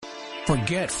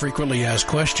Forget frequently asked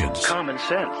questions. Common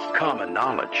sense, common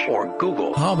knowledge, or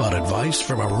Google. How about advice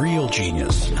from a real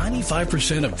genius?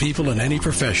 95% of people in any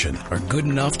profession are good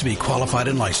enough to be qualified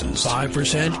and licensed.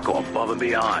 5% go above and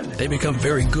beyond. They become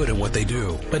very good at what they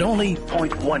do, but only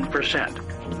 0.1%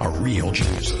 are real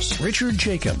geniuses. Richard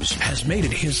Jacobs has made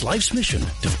it his life's mission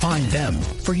to find them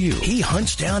for you. He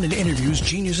hunts down and interviews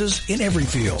geniuses in every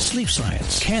field: sleep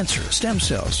science, cancer, stem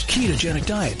cells, ketogenic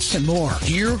diets, and more.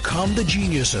 Here come the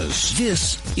geniuses.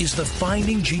 This is the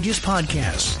Finding Genius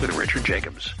Podcast with Richard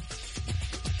Jacobs.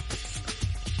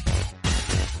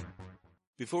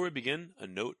 Before we begin, a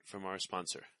note from our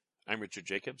sponsor. I'm Richard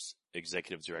Jacobs,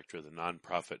 Executive Director of the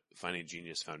nonprofit Finding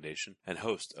Genius Foundation and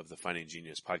host of the Finding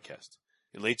Genius Podcast.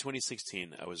 In late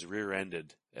 2016, I was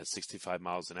rear-ended at 65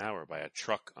 miles an hour by a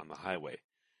truck on the highway,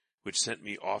 which sent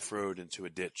me off-road into a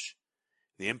ditch.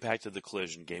 The impact of the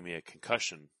collision gave me a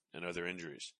concussion and other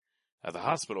injuries. At the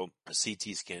hospital, a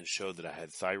CT scan showed that I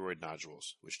had thyroid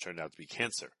nodules, which turned out to be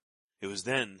cancer. It was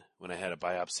then, when I had a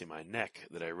biopsy of my neck,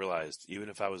 that I realized even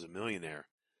if I was a millionaire,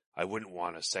 I wouldn't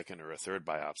want a second or a third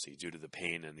biopsy due to the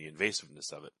pain and the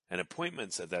invasiveness of it. And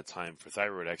appointments at that time for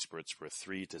thyroid experts were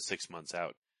 3 to 6 months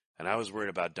out. And I was worried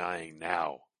about dying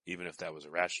now, even if that was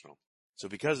irrational. So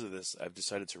because of this, I've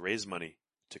decided to raise money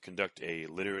to conduct a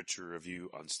literature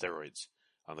review on steroids,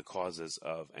 on the causes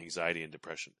of anxiety and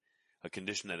depression, a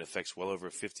condition that affects well over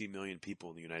 50 million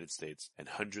people in the United States and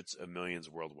hundreds of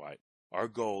millions worldwide. Our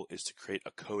goal is to create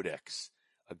a codex,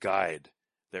 a guide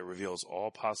that reveals all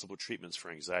possible treatments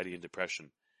for anxiety and depression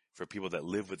for people that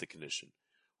live with the condition,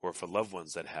 or for loved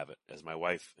ones that have it, as my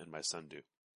wife and my son do.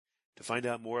 To find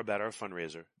out more about our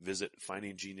fundraiser, visit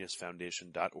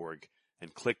findinggeniusfoundation.org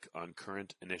and click on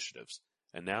current initiatives.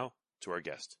 And now to our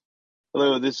guest.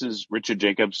 Hello, this is Richard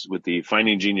Jacobs with the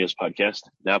Finding Genius Podcast,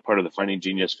 now part of the Finding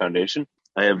Genius Foundation.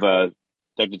 I have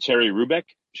Dr. Terry Hrubec.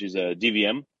 She's a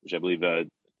DVM, which I believe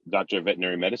Doctor of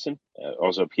Veterinary Medicine,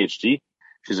 also a Ph.D.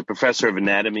 She's a professor of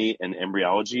anatomy and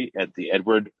embryology at the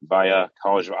Edward Via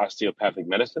College of Osteopathic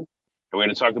Medicine. And we're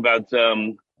going to talk about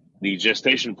the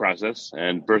gestation process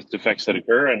and birth defects that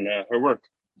occur and her work.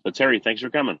 So Terry, thanks for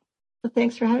coming. Well,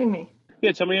 thanks for having me.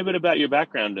 Yeah, tell me a bit about your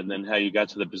background and then how you got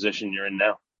to the position you're in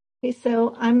now. Okay,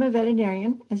 so I'm a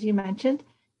veterinarian, as you mentioned,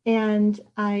 and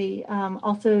I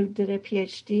also did a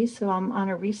PhD, so I'm on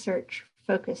a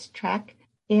research-focused track.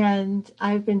 And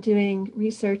I've been doing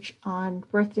research on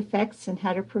birth defects and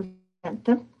how to prevent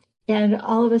them. And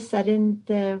all of a sudden,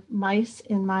 the mice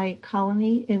in my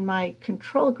colony, in my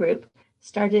control group,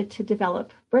 started to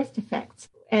develop birth defects.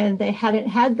 And they hadn't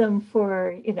had them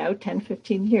for, 10,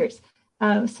 15 years.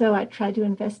 So I tried to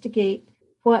investigate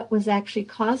what was actually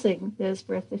causing those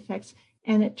birth defects.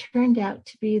 And it turned out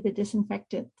to be the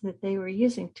disinfectant that they were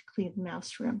using to clean the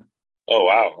mouse room. Oh,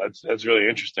 wow. That's really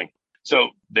interesting. So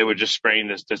they were just spraying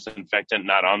this disinfectant,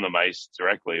 not on the mice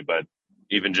directly, but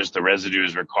even just the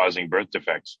residues were causing birth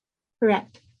defects.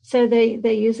 Correct. So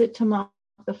they use it to mop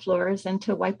the floors and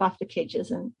to wipe off the cages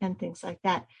and things like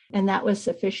that. And that was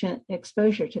sufficient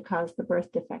exposure to cause the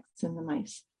birth defects in the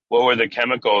mice. What were the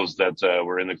chemicals that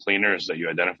were in the cleaners that you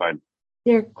identified?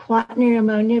 They're quaternary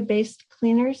ammonia-based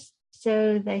cleaners.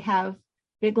 So they have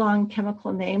big, long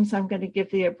chemical names. I'm going to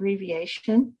give the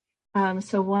abbreviation.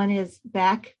 So one is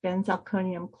BAC,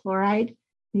 benzalkonium chloride.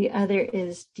 The other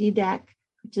is DDAC,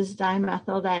 which is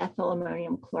dimethyl diethyl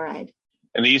ammonium chloride.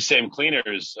 And these same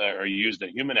cleaners are used in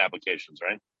human applications,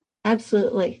 right?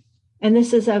 Absolutely. And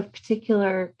this is of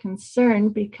particular concern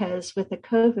because with the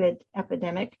COVID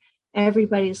epidemic,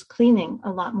 everybody's cleaning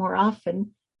a lot more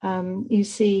often. You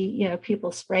see,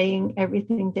 people spraying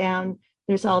everything down.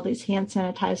 There's all these hand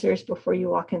sanitizers before you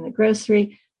walk in the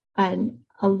grocery. And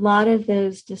a lot of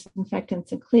those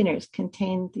disinfectants and cleaners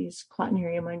contain these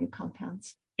quaternary ammonia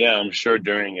compounds. Yeah, I'm sure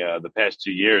during the past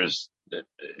 2 years, that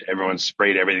everyone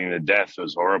sprayed everything to death. It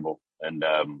was horrible. And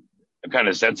I'm kind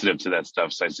of sensitive to that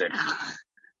stuff. So I say,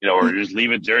 or just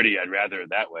leave it dirty. I'd rather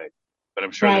it that way. But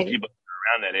I'm sure Right. the people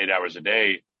around that 8 hours a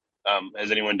day,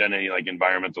 has anyone done any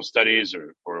environmental studies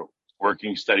or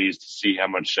working studies to see how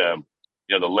much,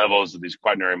 the levels of these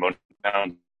quaternary ammonia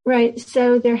compounds? Right.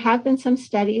 So there have been some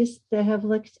studies that have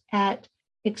looked at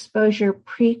exposure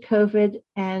pre-COVID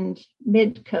and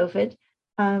mid-COVID.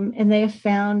 And they have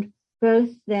found both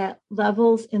that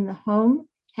levels in the home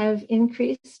have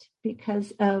increased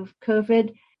because of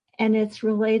COVID, and it's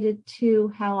related to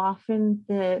how often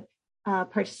the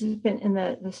participant in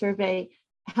the survey,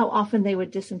 how often they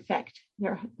would disinfect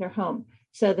their home.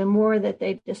 So the more that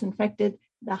they disinfected,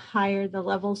 the higher the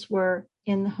levels were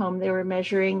in the home. They were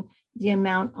measuring the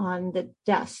amount on the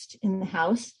dust in the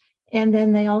house. And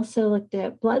then they also looked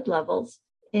at blood levels.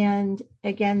 And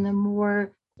again, the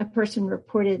more a person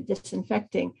reported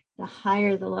disinfecting, the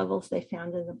higher the levels they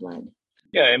found in the blood.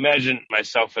 Yeah, I imagine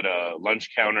myself at a lunch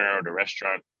counter or at a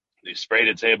restaurant. They spray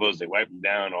the tables, they wipe them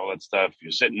down, all that stuff.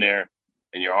 You're sitting there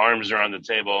and your arms are on the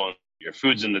table and your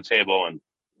food's in the table. And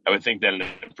I would think that an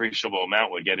appreciable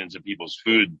amount would get into people's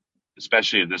food,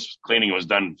 especially if this cleaning was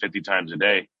done 50 times a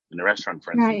day in the restaurant,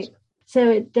 for instance. Right. So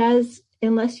it does,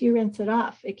 unless you rinse it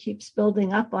off, it keeps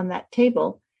building up on that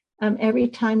table. Every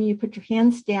time you put your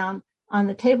hands down on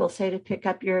the table, say to pick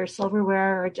up your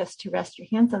silverware or just to rest your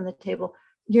hands on the table,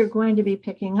 you're going to be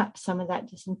picking up some of that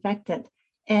disinfectant.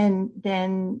 And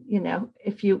then,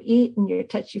 if you eat and you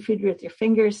touch your food with your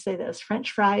fingers, say those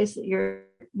French fries that you're,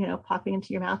 popping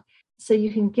into your mouth. So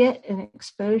you can get an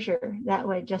exposure that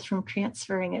way just from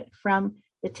transferring it from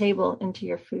the table into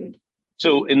your food.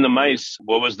 So in the mice,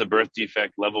 what was the birth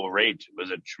defect level rate? Was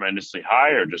it tremendously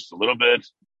high or just a little bit?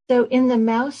 So in the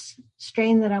mouse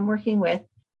strain that I'm working with,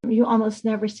 you almost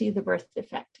never see the birth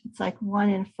defect. It's like 1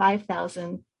 in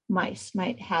 5,000 mice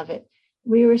might have it.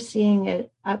 We were seeing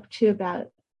it up to about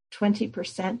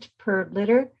 20% per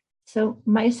litter. So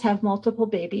mice have multiple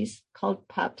babies called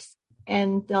pups,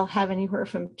 and they'll have anywhere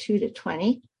from 2 to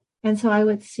 20. And so I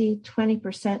would see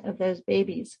 20% of those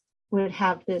babies would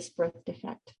have this birth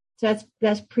defect. So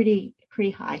that's pretty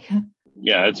high.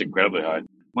 Yeah, that's incredibly high.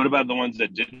 What about the ones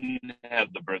that didn't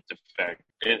have the birth defect?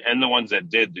 And the ones that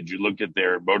did you look at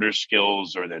their motor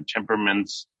skills or their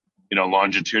temperaments,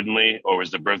 longitudinally, or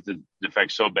was the birth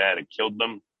defect so bad it killed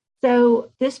them?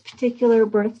 So this particular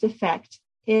birth defect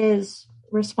is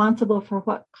responsible for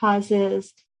what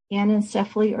causes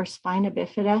anencephaly or spina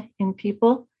bifida in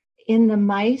people. In the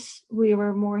mice, we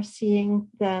were more seeing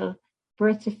the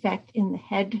birth defect in the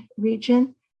head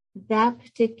region. That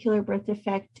particular birth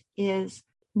defect is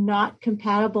not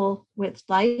compatible with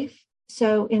life.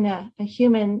 So in a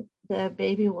human, the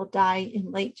baby will die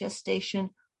in late gestation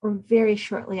or very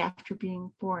shortly after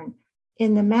being born.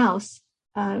 In the mouse,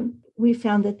 we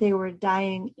found that they were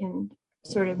dying in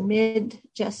sort of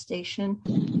mid-gestation.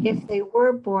 If they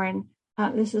were born,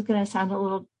 this is going to sound a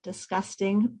little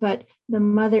disgusting, but the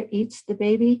mother eats the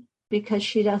baby because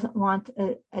she doesn't want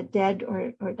a dead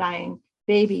or dying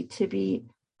baby to be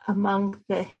among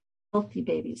the healthy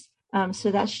babies.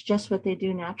 So that's just what they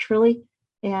do naturally.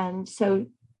 And so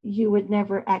you would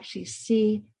never actually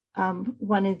see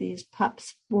one of these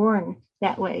pups born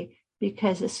that way,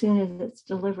 because as soon as it's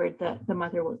delivered, the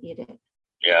mother will eat it.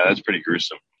 Yeah, that's pretty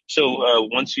gruesome. So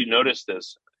once you noticed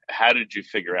this, how did you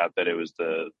figure out that it was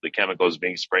the chemicals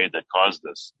being sprayed that caused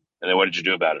this? And then what did you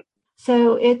do about it?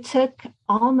 So it took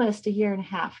almost a year and a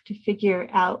half to figure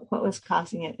out what was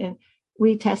causing it. And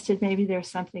we tested maybe there's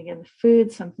something in the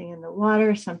food, something in the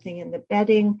water, something in the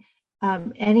bedding,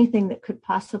 anything that could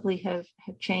possibly have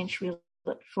changed. We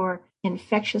looked for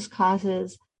infectious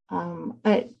causes,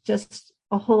 just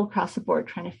a whole across the board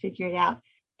trying to figure it out.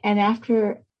 And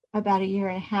after about a year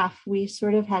and a half, we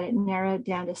sort of had it narrowed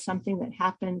down to something that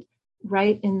happened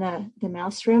right in the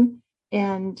mouse room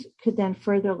and could then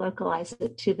further localize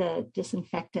it to the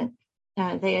disinfectant.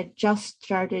 They had just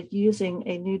started using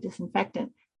a new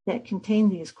disinfectant that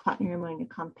contained these quaternary ammonia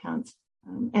compounds.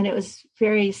 And it was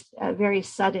a very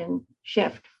sudden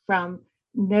shift from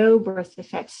no birth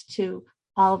defects to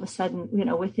all of a sudden,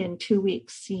 within 2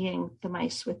 weeks, seeing the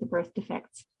mice with the birth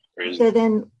defects. Crazy. So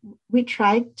then we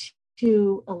tried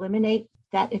to eliminate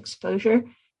that exposure.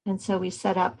 And so we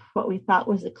set up what we thought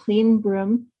was a clean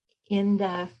room in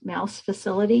the mouse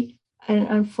facility. And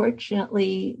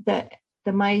unfortunately, the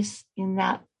mice in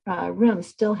that room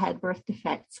still had birth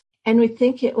defects. And we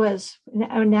think it was,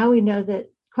 now we know that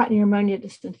quaternary ammonia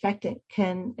disinfectant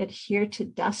can adhere to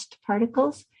dust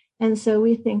particles. And so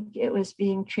we think it was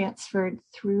being transferred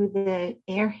through the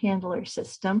air handler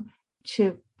system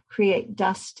to create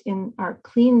dust in our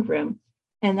clean room.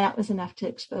 And that was enough to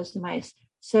expose the mice.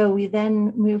 So we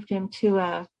then moved him to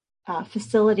a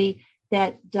facility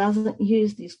that doesn't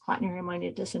use these quaternary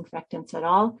ammonia disinfectants at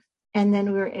all. And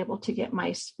then we were able to get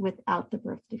mice without the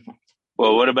birth defect.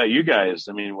 Well, what about you guys?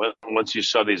 I mean, once you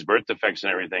saw these birth defects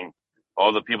and everything,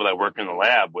 all the people that work in the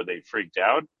lab, were they freaked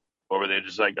out? Or were they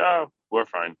just like, oh, we're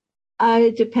fine?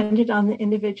 It depended on the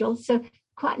individual. So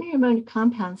quaternary ammonia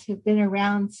compounds have been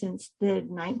around since the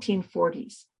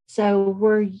 1940s. So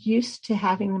we're used to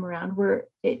having them around. We're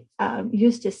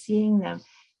used to seeing them.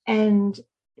 And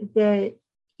the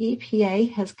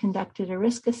EPA has conducted a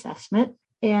risk assessment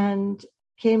and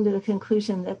came to the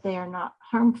conclusion that they are not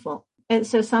harmful. And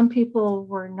so some people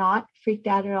were not freaked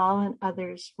out at all, and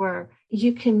others were.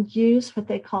 You can use what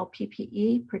they call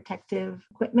PPE, protective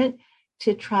equipment,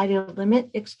 to try to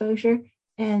limit exposure.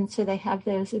 And so they have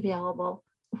those available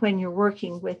when you're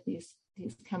working with these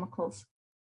chemicals.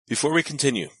 Before we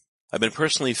continue, I've been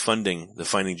personally funding the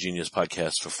Finding Genius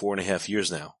podcast for 4.5 years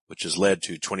now, which has led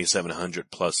to 2,700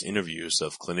 plus interviews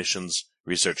of clinicians,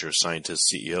 researchers, scientists,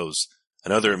 CEOs,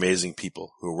 and other amazing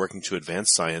people who are working to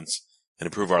advance science and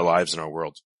improve our lives and our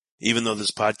world. Even though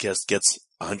this podcast gets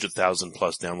 100,000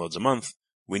 plus downloads a month,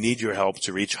 we need your help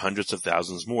to reach hundreds of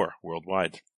thousands more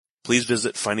worldwide. Please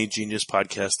visit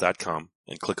findinggeniuspodcast.com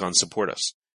and click on Support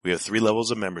Us. We have 3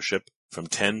 levels of membership from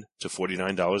 $10 to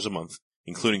 $49 a month,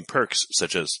 including perks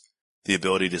such as the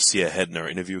ability to see ahead in our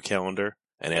interview calendar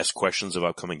and ask questions of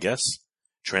upcoming guests,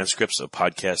 transcripts of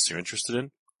podcasts you're interested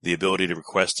in, the ability to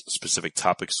request specific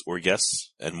topics or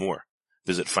guests, and more.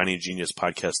 Visit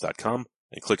findinggeniuspodcast.com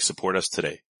and click Support Us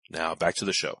today. Now back to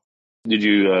the show. Did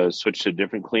you switch to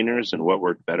different cleaners, and what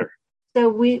worked better? So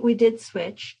we did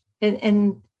switch,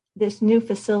 and this new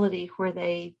facility where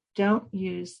they don't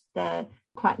use the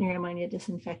quaternary ammonia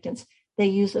disinfectants, they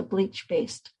use a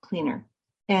bleach-based cleaner.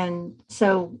 And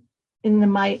so in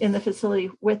the facility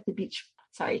with the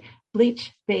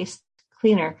bleach-based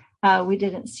cleaner, we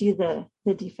didn't see the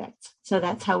defects. So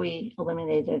that's how we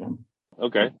eliminated them.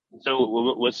 Okay. So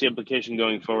what's the implication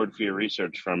going forward for your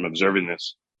research from observing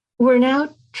this? We're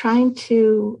now trying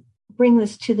to bring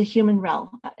this to the human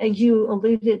realm. You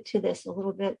alluded to this a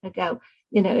little bit ago.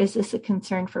 Is this a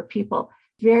concern for people?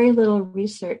 Very little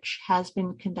research has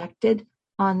been conducted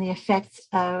on the effects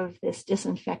of this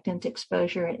disinfectant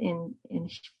exposure in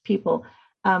people.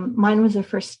 Mine was the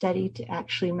first study to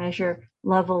actually measure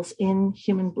levels in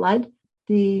human blood.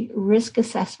 The risk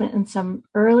assessment in some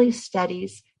early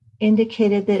studies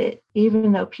indicated that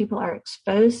even though people are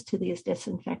exposed to these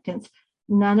disinfectants,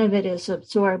 none of it is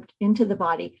absorbed into the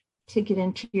body to get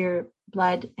into your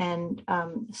blood and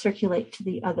circulate to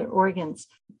the other organs.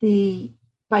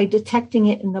 By detecting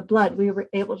it in the blood, we were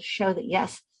able to show that,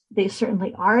 yes, they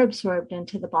certainly are absorbed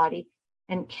into the body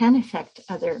and can affect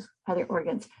other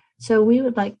organs. So we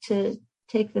would like to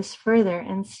take this further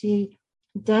and see,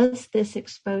 does this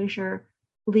exposure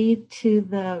lead to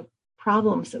the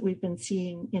problems that we've been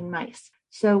seeing in mice?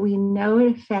 So we know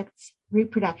it affects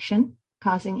reproduction,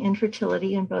 causing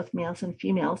infertility in both males and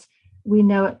females. We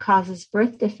know it causes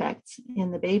birth defects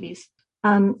in the babies.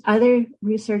 Other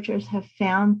researchers have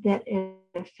found that it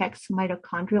affects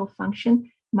mitochondrial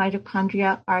function.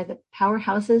 Mitochondria are the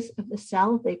powerhouses of the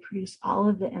cell. They produce all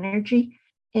of the energy.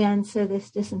 And so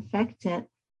this disinfectant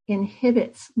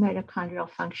inhibits mitochondrial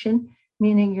function,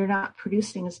 meaning you're not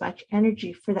producing as much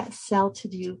energy for that cell to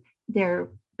do their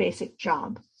basic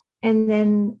job. And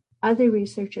then other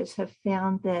researchers have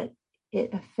found that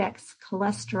it affects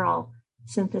cholesterol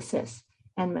synthesis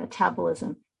and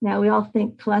metabolism. Now, we all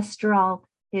think cholesterol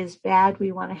is bad.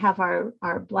 We want to have our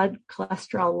blood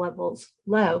cholesterol levels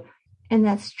low. And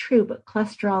that's true, but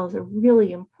cholesterol is a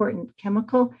really important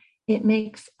chemical. It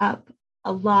makes up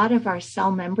a lot of our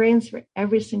cell membranes for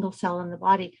every single cell in the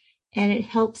body, and it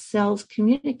helps cells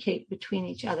communicate between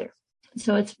each other.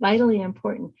 So it's vitally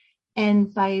important.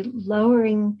 And by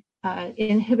inhibiting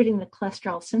the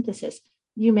cholesterol synthesis,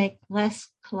 you make less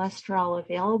cholesterol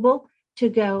available to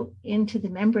go into the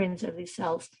membranes of these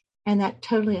cells, and that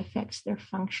totally affects their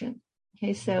function.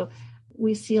 Okay, so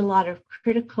we see a lot of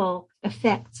critical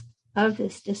effects of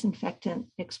this disinfectant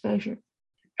exposure.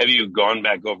 Have you gone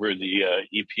back over the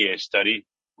EPA study?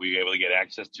 Were you able to get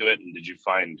access to it? And did you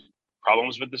find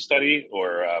problems with the study,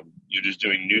 or you're just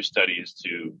doing new studies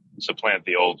to supplant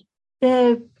the old?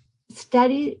 The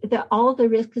study, all the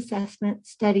risk assessment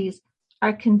studies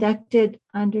are conducted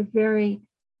under very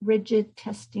rigid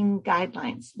testing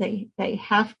guidelines. They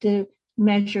have to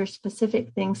measure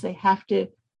specific things. They have to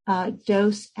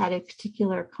dose at a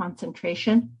particular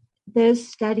concentration. Those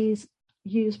studies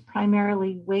use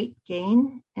primarily weight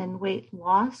gain and weight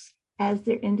loss as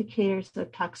their indicators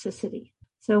of toxicity.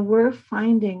 So we're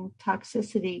finding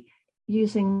toxicity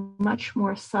using much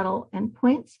more subtle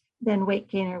endpoints than weight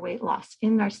gain or weight loss.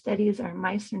 In our studies, our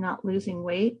mice are not losing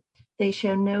weight. They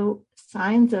show no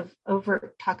signs of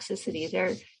overt toxicity.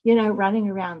 They're, running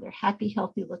around. They're happy,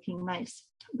 healthy looking mice.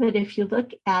 But if you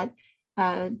look at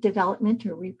development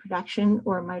or reproduction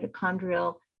or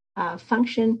mitochondrial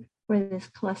function or this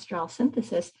cholesterol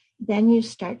synthesis, then you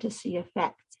start to see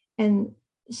effects. And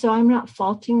so I'm not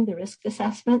faulting the risk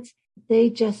assessments. They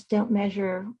just don't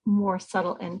measure more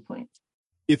subtle endpoints.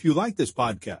 If you like this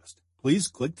podcast, please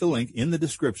click the link in the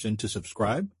description to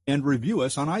subscribe and review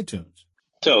us on iTunes.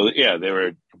 So, yeah, they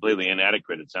were completely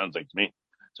inadequate, it sounds like to me.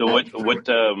 So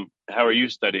how are you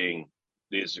studying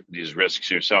these risks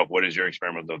yourself? What does your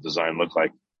experimental design look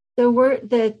like? So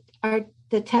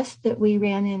the test that we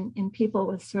ran in people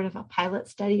was sort of a pilot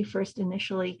study first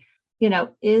initially,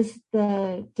 is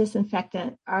the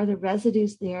disinfectant, are the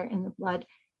residues there in the blood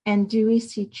And do we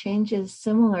see changes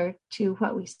similar to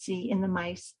what we see in the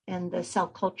mice and the cell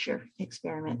culture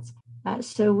experiments?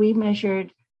 So we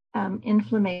measured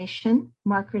inflammation,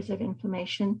 markers of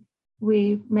inflammation.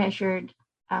 We measured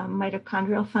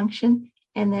mitochondrial function,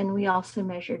 and then we also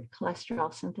measured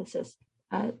cholesterol synthesis.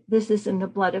 This is in the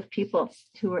blood of people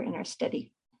who were in our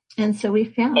study. And so we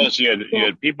found... Oh, so you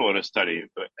had people in a study,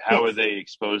 but how were they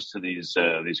exposed to these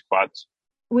quads?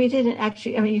 We didn't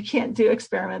actually, you can't do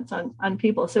experiments on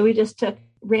people. So we just took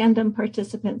random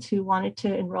participants who wanted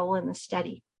to enroll in the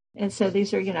study. And so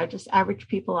these are, just average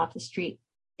people off the street.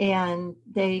 And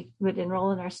they would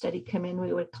enroll in our study, come in,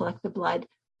 we would collect the blood.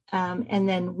 And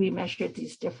then we measured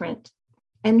these different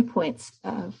endpoints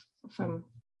from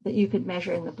that you could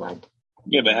measure in the blood.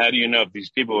 Yeah, but how do you know if these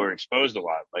people were exposed a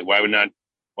lot? Like, why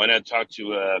not talk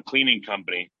to a cleaning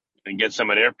company and get some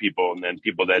of their people, and then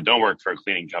people that don't work for a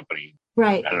cleaning company?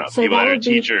 Right. I don't know, so people that are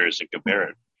teachers and compare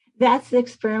it. That's the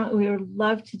experiment we would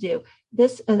love to do.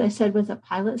 This, as I said, was a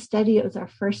pilot study. It was our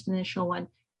first initial one.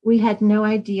 We had no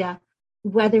idea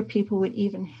whether people would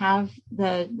even have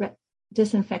the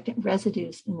disinfectant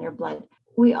residues in their blood.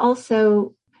 We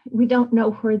don't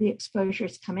know where the exposure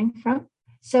is coming from.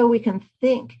 So we can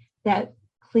think that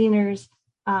cleaners,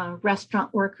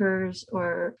 restaurant workers,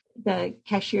 or the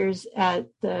cashiers at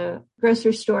the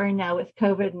grocery store now with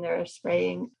COVID, and they're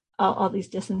spraying all these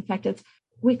disinfectants.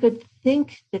 We could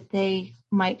think that they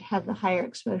might have the higher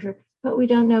exposure, but we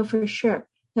don't know for sure.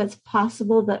 So it's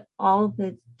possible that all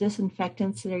the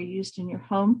disinfectants that are used in your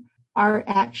home are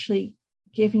actually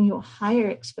giving you a higher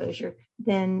exposure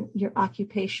than your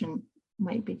occupation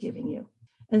might be giving you.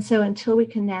 And so until we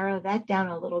can narrow that down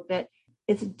a little bit,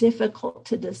 it's difficult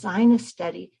to design a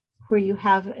study where you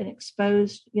have an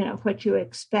exposed, what you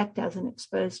expect as an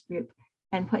exposed group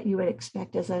and what you would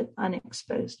expect as an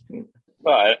unexposed group.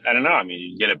 Well, I don't know.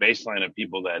 You get a baseline of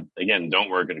people that, again, don't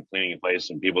work in a cleaning place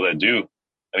and people that do.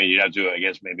 You have to, I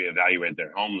guess, maybe evaluate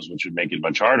their homes, which would make it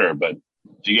much harder. But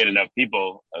if you get enough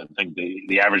people, I think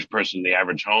the average person, the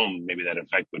average home, maybe that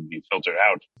effect would be filtered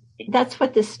out. That's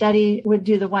what this study would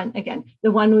do. The one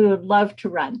we would love to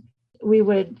run. We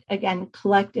would, again,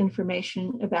 collect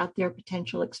information about their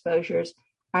potential exposures.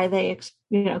 Are they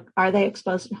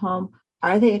exposed at home?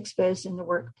 Are they exposed in the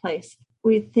workplace?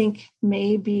 We think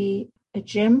maybe a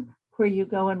gym where you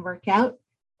go and work out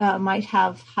might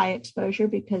have high exposure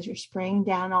because you're spraying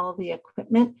down all the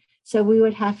equipment. So we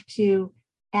would have to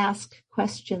ask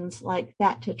questions like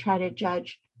that to try to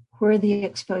judge where the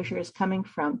exposure is coming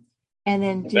from. And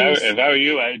then if I were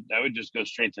you, I would just go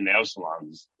straight to nail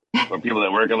salons or people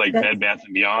that work at like Bed Bath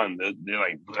 & Beyond. They're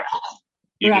like,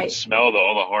 you can smell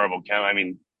all the horrible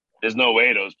chemicals. There's no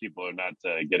way those people are not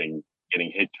getting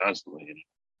hit constantly.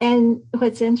 And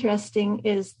what's interesting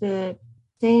is the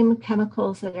same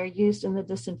chemicals that are used in the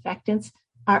disinfectants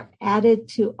are added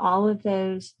to all of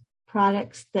those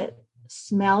products that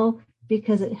smell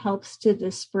because it helps to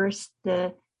disperse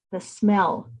the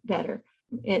smell better.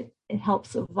 It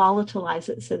helps volatilize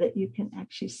it so that you can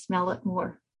actually smell it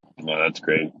more. No, that's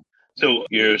great. So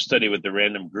your study with the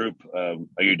random group,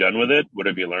 are you done with it? What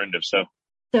have you learned, if so?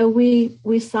 So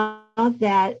we saw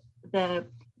that the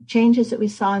changes that we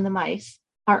saw in the mice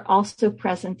are also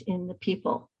present in the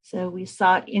people. So we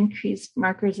saw increased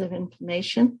markers of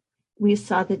inflammation. We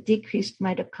saw the decreased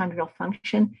mitochondrial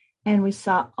function, and we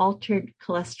saw altered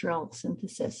cholesterol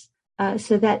synthesis.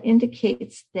 So that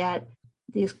indicates that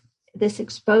this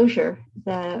exposure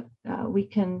that we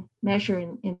can measure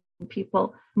in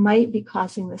people might be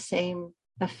causing the same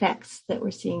effects that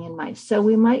we're seeing in mice. So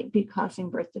we might be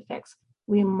causing birth defects.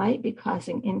 We might be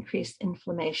causing increased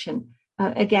inflammation.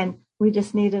 Again, we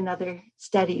just need another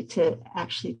study to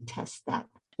actually test that.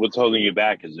 What's holding you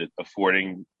back? Is it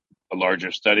affording a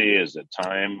larger study? Is it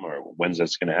time, or when's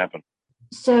that's going to happen?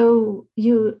 So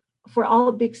for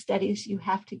all big studies, you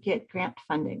have to get grant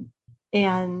funding.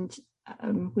 And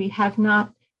we have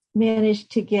not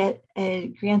managed to get a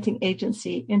granting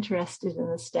agency interested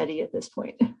in the study at this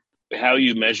point. How are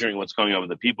you measuring what's going on with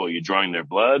the people? Are you drawing their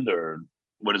blood, or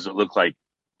what does it look like?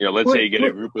 Let's say you get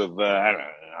a group of,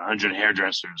 100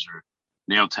 hairdressers or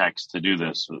nail techs to do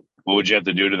this. What would you have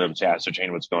to do to them to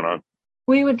ascertain what's going on?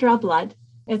 We would draw blood.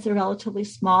 It's a relatively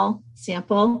small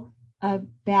sample,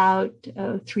 about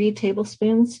 3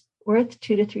 tablespoons worth,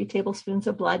 2 to 3 tablespoons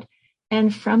of blood.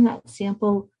 And from that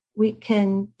sample, we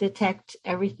can detect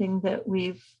everything that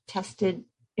we've tested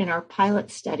in our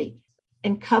pilot study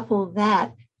and couple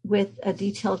that with a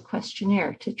detailed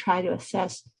questionnaire to try to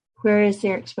assess where is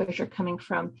their exposure coming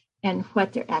from and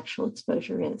what their actual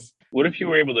exposure is. What if you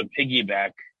were able to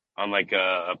piggyback on like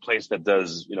a place that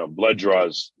does, blood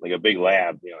draws, like a big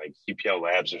lab, like CPL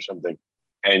Labs or something,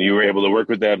 and you were able to work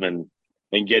with them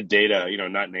and get data,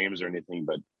 not names or anything,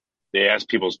 but they ask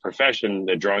people's profession.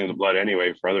 They're drawing the blood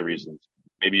anyway for other reasons.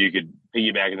 Maybe you could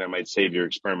piggyback and that might save your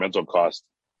experimental cost.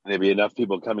 There'd be enough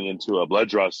people coming into a blood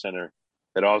draw center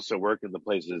that also work in the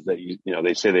places that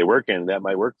they say they work in. That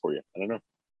might work for you. I don't know.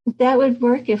 That would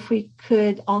work if we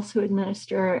could also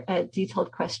administer a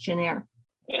detailed questionnaire.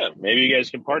 Yeah, maybe you guys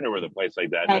can partner with a place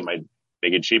like that. Right. And it might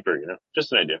make it cheaper,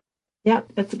 just an idea. Yeah,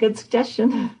 that's a good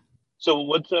suggestion. So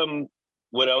what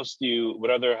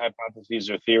other hypotheses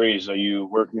or theories are you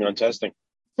working on testing?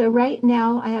 So right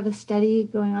now I have a study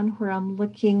going on where I'm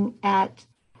looking at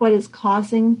what is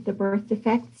causing the birth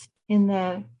defects in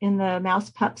the mouse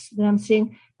pups that I'm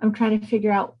seeing. I'm trying to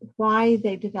figure out why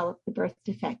they develop the birth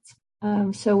defects.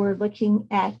 So we're looking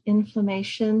at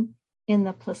inflammation in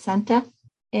the placenta,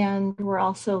 and we're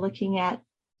also looking at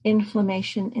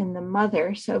inflammation in the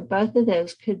mother. So both of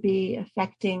those could be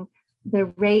affecting the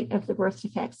rate of the birth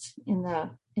defects in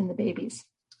the babies.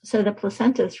 So the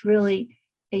placenta is really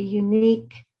a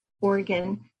unique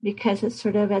organ because it's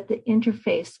sort of at the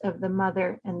interface of the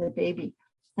mother and the baby.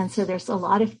 And so there's a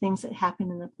lot of things that happen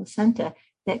in the placenta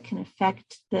that can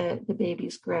affect the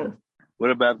baby's growth. What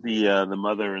about the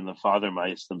mother and the father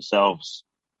mice themselves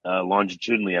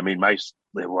longitudinally? I mean, mice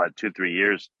live, 2-3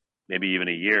 years, maybe even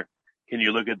a year. Can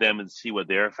you look at them and see what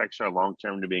their effects are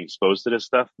long-term to being exposed to this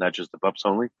stuff, not just the pups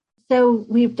only? So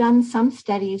we've done some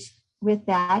studies with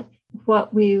that.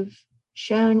 What we've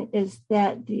shown is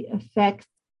that the effect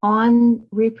on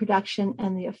reproduction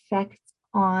and the effect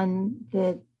on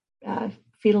the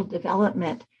fetal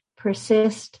development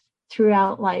persist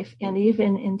throughout life and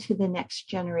even into the next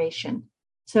generation.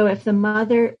 So if the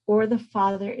mother or the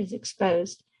father is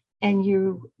exposed and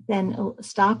you then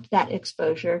stop that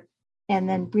exposure and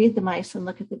then breed the mice and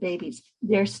look at the babies,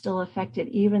 they're still affected,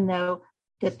 even though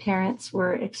the parents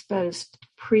were exposed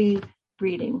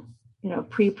pre-breeding,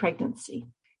 pre-pregnancy.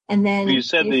 And then you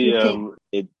said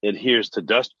it adheres to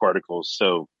dust particles.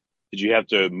 So did you have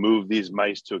to move these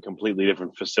mice to a completely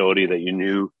different facility that you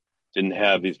knew didn't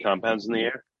have these compounds in the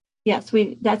air? Yes,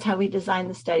 that's how we designed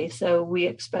the study. So we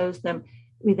exposed them.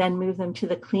 We then moved them to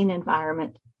the clean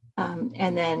environment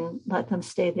and then let them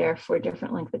stay there for a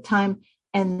different length of time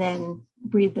and then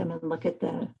breed them and look at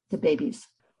the babies.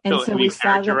 And so we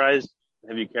saw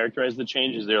have you characterized the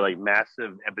changes? Is there like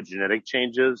massive epigenetic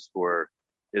changes, or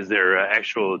is there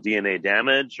actual DNA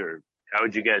damage, or how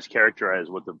would you guys characterize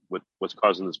what's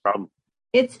causing this problem?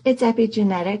 It's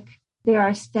epigenetic. There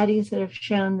are studies that have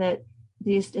shown that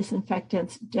these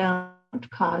disinfectants don't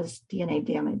cause DNA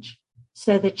damage.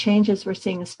 So the changes we're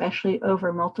seeing, especially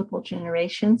over multiple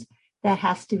generations, that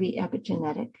has to be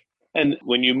epigenetic. And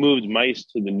when you moved mice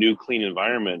to the new clean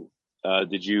environment,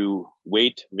 did you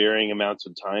wait varying amounts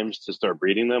of times to start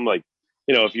breeding them? Like,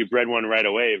 if you bred one right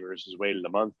away versus waited a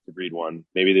month to breed one,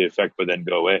 maybe the effect would then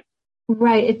go away.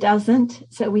 Right, it doesn't.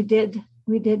 So we did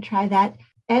try that.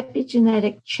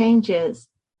 Epigenetic changes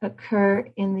occur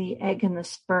in the egg and the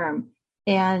sperm,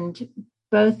 and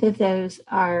both of those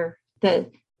are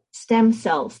the stem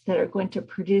cells that are going to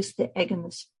produce the egg and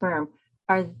the sperm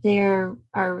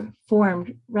are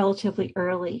formed relatively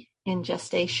early in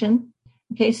gestation.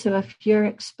 Okay, so if you're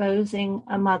exposing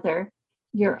a mother,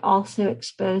 you're also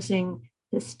exposing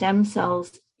the stem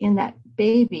cells in that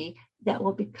baby that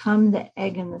will become the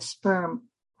egg and the sperm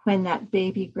when that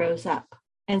baby grows up.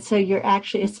 And so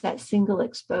it's that single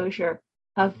exposure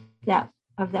of that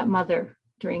mother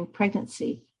during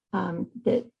pregnancy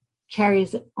that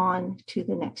carries it on to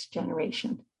the next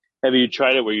generation. Have you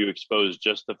tried it where you expose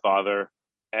just the father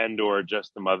and or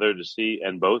just the mother to see,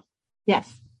 and both?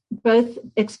 Yes, both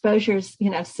exposures,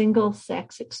 single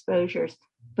sex exposures,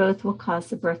 both will cause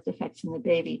the birth defects in the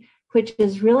baby, which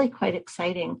is really quite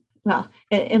exciting. Well,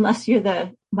 unless you're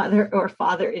the mother or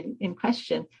father in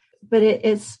question. But it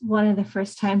is one of the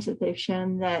first times that they've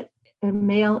shown that a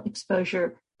male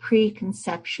exposure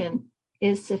pre-conception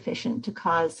is sufficient to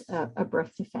cause a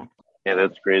birth defect. Yeah,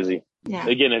 that's crazy. Yeah.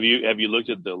 Again, have you looked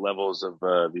at the levels of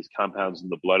these compounds in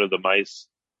the blood of the mice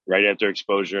right after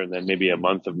exposure, and then maybe a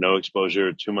month of no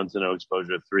exposure, 2 months of no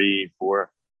exposure, 3,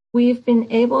 4? We've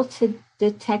been able to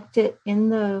detect it in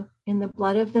the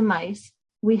blood of the mice.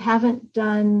 We haven't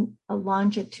done a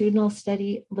longitudinal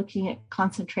study looking at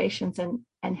concentrations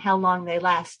and how long they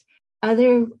last.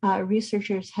 Other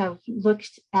researchers have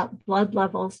looked at blood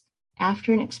levels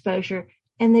after an exposure,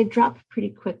 and they drop pretty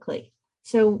quickly.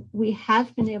 So we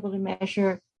have been able to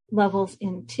measure levels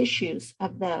in tissues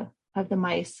of the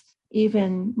mice,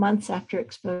 even months after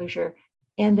exposure,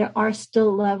 and there are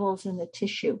still levels in the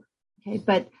tissue. Okay,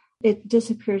 but it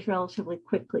disappears relatively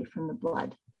quickly from the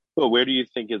blood. Well, where do you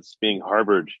think it's being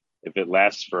harbored if it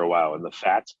lasts for a while? And the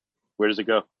fat, where does it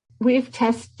go? We've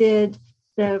tested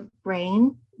the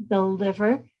brain, the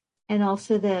liver, and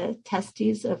also the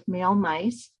testes of male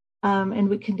mice, and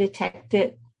we can detect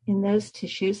it in those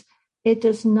tissues. It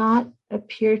does not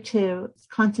appear to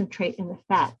concentrate in the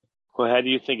fat. Well, how do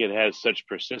you think it has such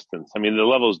persistence? I mean, the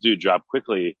levels do drop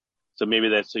quickly, so maybe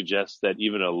that suggests that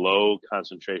even a low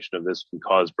concentration of this can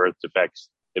cause birth defects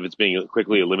if it's being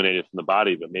quickly eliminated from the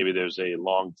body, but maybe there's a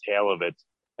long tail of it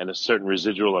and a certain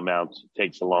residual amount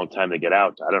takes a long time to get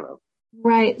out. I don't know.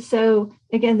 Right. So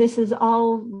again, this is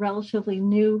all relatively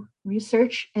new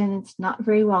research and it's not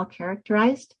very well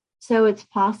characterized. So it's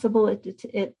possible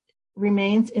it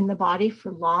remains in the body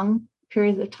for long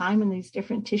periods of time in these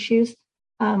different tissues.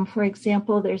 For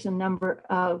example, there's a number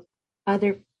of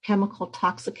other chemical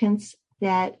toxicants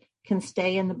that can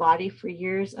stay in the body for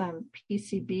years.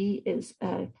 PCB is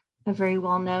a very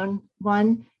well-known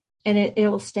one, and it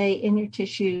will stay in your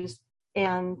tissues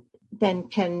and then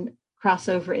can cross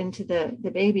over into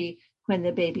the baby when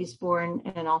the baby's born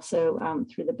and also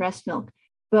through the breast milk.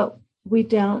 But we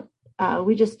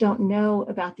just don't know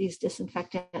about these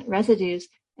disinfectant residues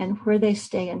and where they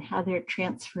stay and how they're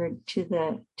transferred to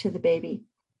the baby.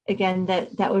 Again,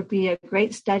 that would be a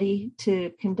great study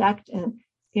to conduct and,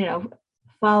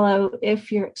 follow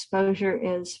if your exposure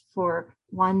is for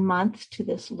 1 month to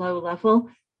this low level,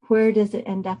 where does it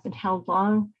end up and how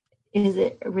long is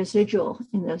it residual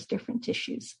in those different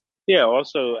tissues? Yeah.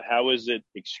 Also, how is it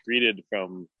excreted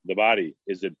from the body?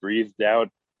 Is it breathed out,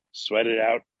 sweated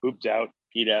out, pooped out,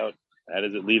 peed out? How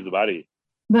does it leave the body?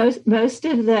 Most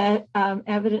of the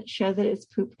evidence show that it's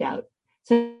pooped out.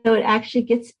 So it actually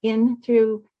gets in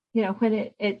through,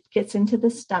 when it gets into the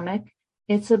stomach,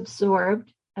 it's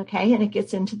absorbed, okay, and it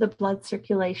gets into the blood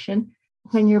circulation.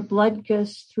 When your blood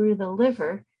goes through the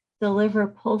liver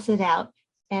pulls it out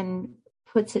and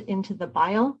puts it into the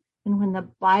bile. And when the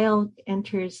bile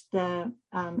enters the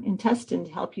intestine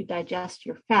to help you digest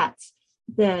your fats,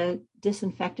 the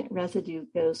disinfectant residue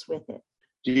goes with it.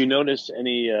 Do you notice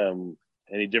any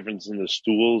difference in the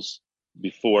stools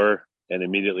before and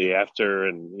immediately after,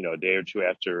 and a day or two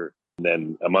after, and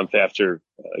then a month after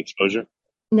exposure?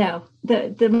 No,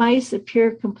 the mice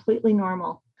appear completely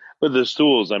normal. But the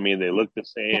stools, I mean, they look the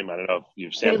same. I don't know if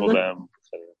you've sampled them.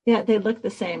 Yeah, they look the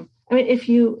same. I mean, if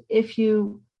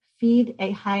you feed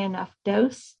a high enough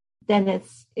dose, then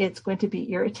it's going to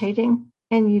be irritating,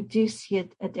 and you do see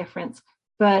a difference.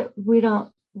 But we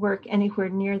don't work anywhere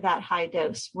near that high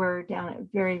dose. We're down at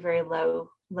very, very low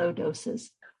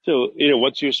doses. So,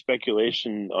 what's your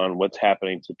speculation on what's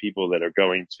happening to people that are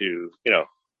going to,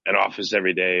 an office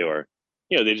every day, or,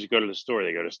 they just go to the store,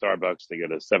 they go to Starbucks, they go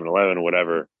to 7-Eleven or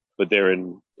whatever, but they're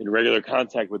in regular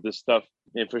contact with this stuff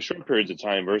and for short periods of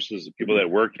time versus people that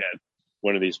work at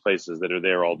one of these places that are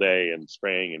there all day and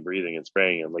spraying and breathing and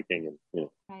spraying and licking and,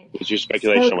 Right. What's your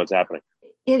speculation on what's happening?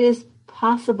 It is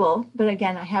possible, but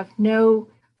again,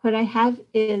 what I have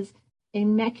is a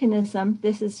mechanism.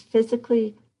 This is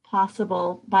physically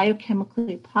possible,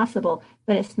 biochemically possible,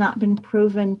 but it's not been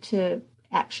proven to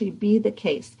actually be the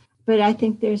case. But I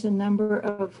think there's a number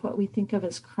of what we think of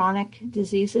as chronic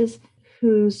diseases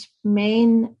whose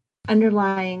main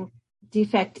underlying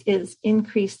defect is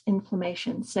increased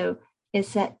inflammation. So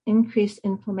it's that increased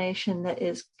inflammation that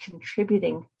is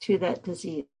contributing to that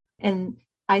disease. And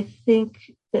I think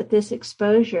that this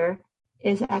exposure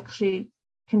is actually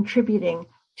contributing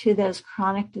to those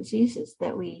chronic diseases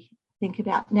that we think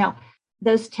about. Now,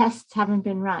 those tests haven't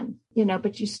been run,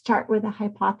 but you start with a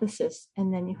hypothesis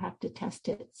and then you have to test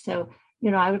it. So,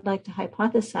 I would like to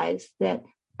hypothesize that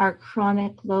our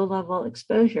chronic low-level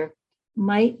exposure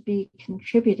might be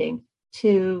contributing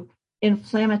to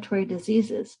inflammatory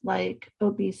diseases like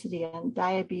obesity and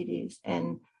diabetes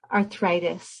and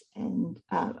arthritis and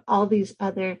all these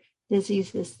other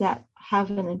diseases that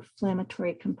have an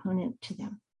inflammatory component to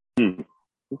them.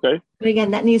 Okay. But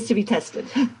again, that needs to be tested.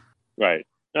 Right.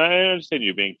 I understand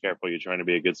you being careful. You're trying to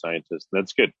be a good scientist.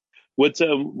 That's good. What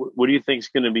do you think is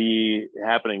going to be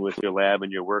happening with your lab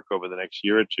and your work over the next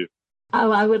year or two?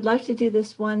 Oh, I would love to do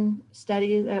this one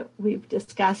study that we've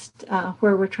discussed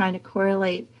where we're trying to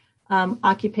correlate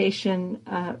occupation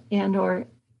and or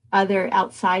other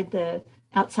outside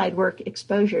work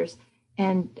exposures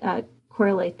and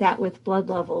correlate that with blood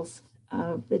levels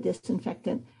of the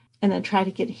disinfectant and then try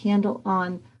to get a handle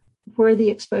on where the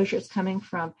exposure is coming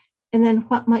from and then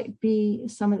what might be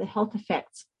some of the health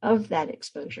effects of that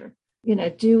exposure.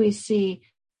 Do we see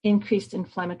increased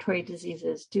inflammatory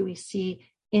diseases? Do we see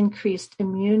increased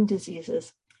immune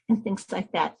diseases and things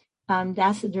like that?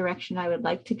 That's the direction I would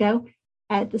like to go.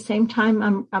 At the same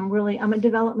time, I'm a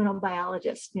developmental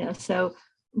biologist, so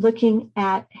looking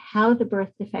at how the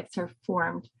birth defects are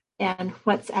formed and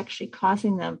what's actually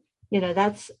causing them,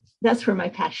 that's where my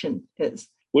passion is.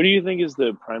 What do you think is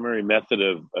the primary method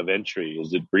of entry?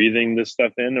 Is it breathing this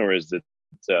stuff in, or is it,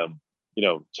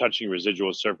 touching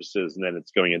residual surfaces and then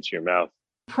it's going into your mouth?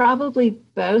 Probably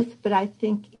both, but I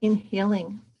think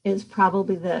inhaling is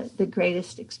probably the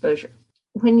greatest exposure.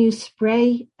 When you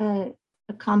spray a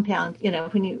compound,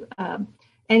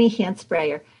 any hand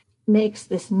sprayer makes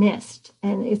this mist,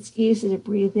 and it's easy to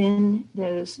breathe in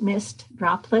those mist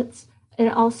droplets. And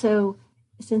also,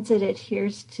 since it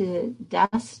adheres to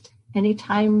dust,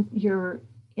 anytime you're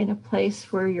in a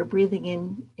place where you're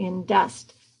breathing in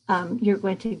dust, you're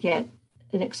going to get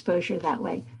an exposure that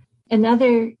way.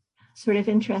 Another sort of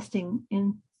interesting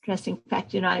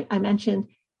fact, I mentioned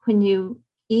when you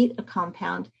eat a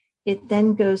compound, it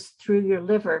then goes through your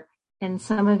liver and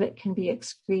some of it can be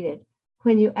excreted.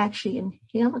 When you actually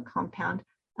inhale a compound,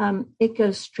 it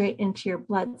goes straight into your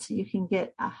blood, so you can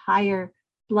get a higher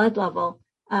blood level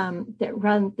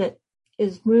that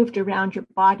is moved around your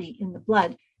body in the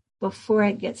blood before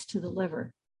it gets to the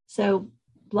liver. So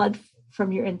blood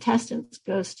from your intestines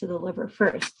goes to the liver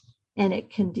first, and it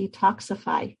can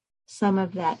detoxify some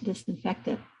of that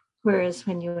disinfectant. Whereas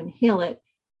when you inhale it,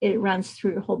 it runs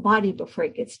through your whole body before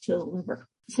it gets to the liver.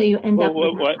 So you end up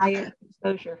with a higher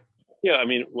exposure. Yeah, I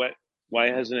mean, why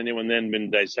hasn't anyone then been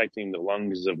dissecting the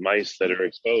lungs of mice that are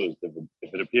exposed?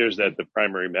 If it appears that the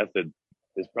primary method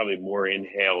is probably more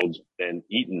inhaled than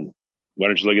eaten, why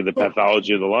don't you look at the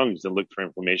pathology of the lungs and look for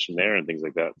inflammation there and things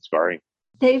like that, scarring?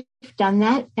 They've done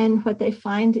that, and what they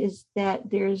find is that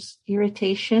there's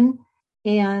irritation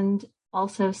and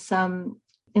also some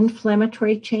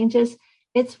inflammatory changes.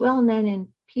 It's well known in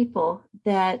people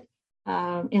that,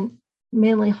 in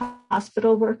mainly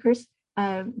hospital workers,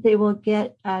 they will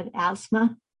get an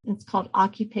asthma. It's called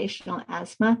occupational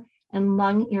asthma and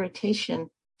lung irritation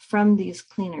from these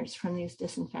cleaners, from these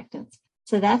disinfectants.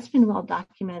 So that's been well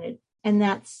documented. And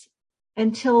that's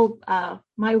until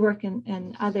my work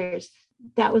and others,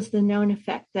 that was the known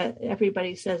effect that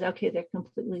everybody says, okay, they're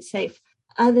completely safe.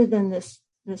 Other than this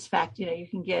fact, you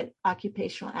can get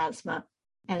occupational asthma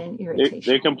and an irritation.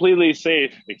 They're completely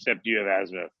safe, except you have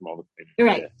asthma from all the cleaners.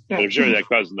 Right. Yeah. Right. I'm sure that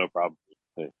causes no problem.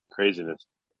 Craziness.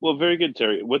 Well, very good,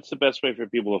 Terry. What's the best way for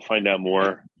people to find out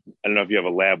more? I don't know if you have a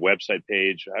lab website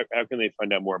page. How can they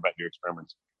find out more about your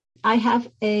experiments? I have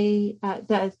the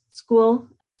school,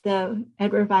 the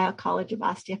Edward Weil College of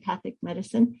Osteopathic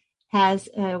Medicine, has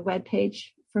a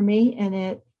webpage for me, and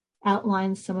it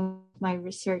outlines some of my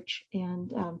research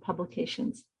and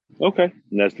publications. Okay.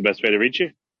 And that's the best way to reach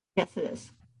you? Yes, it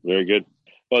is. Very good.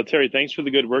 Well, Terry, thanks for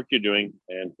the good work you're doing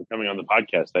and for coming on the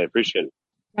podcast. I appreciate it.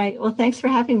 Right. Well, thanks for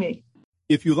having me.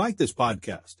 If you like this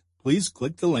podcast, please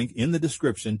click the link in the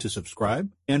description to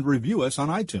subscribe and review us on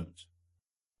iTunes.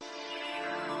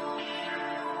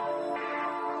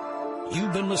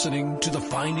 You've been listening to the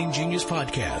Finding Genius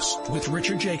podcast with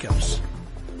Richard Jacobs.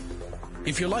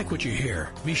 If you like what you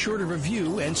hear, be sure to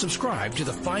review and subscribe to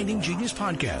the Finding Genius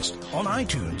podcast on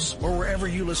iTunes or wherever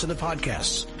you listen to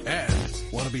podcasts. And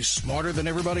want to be smarter than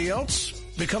everybody else?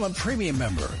 Become a premium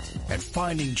member at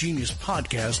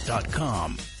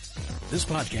findinggeniuspodcast.com. This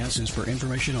podcast is for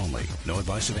information only. No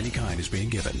advice of any kind is being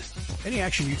given. Any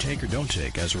action you take or don't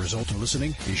take as a result of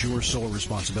listening is your sole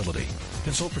responsibility.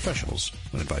 Consult professionals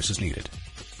when advice is needed.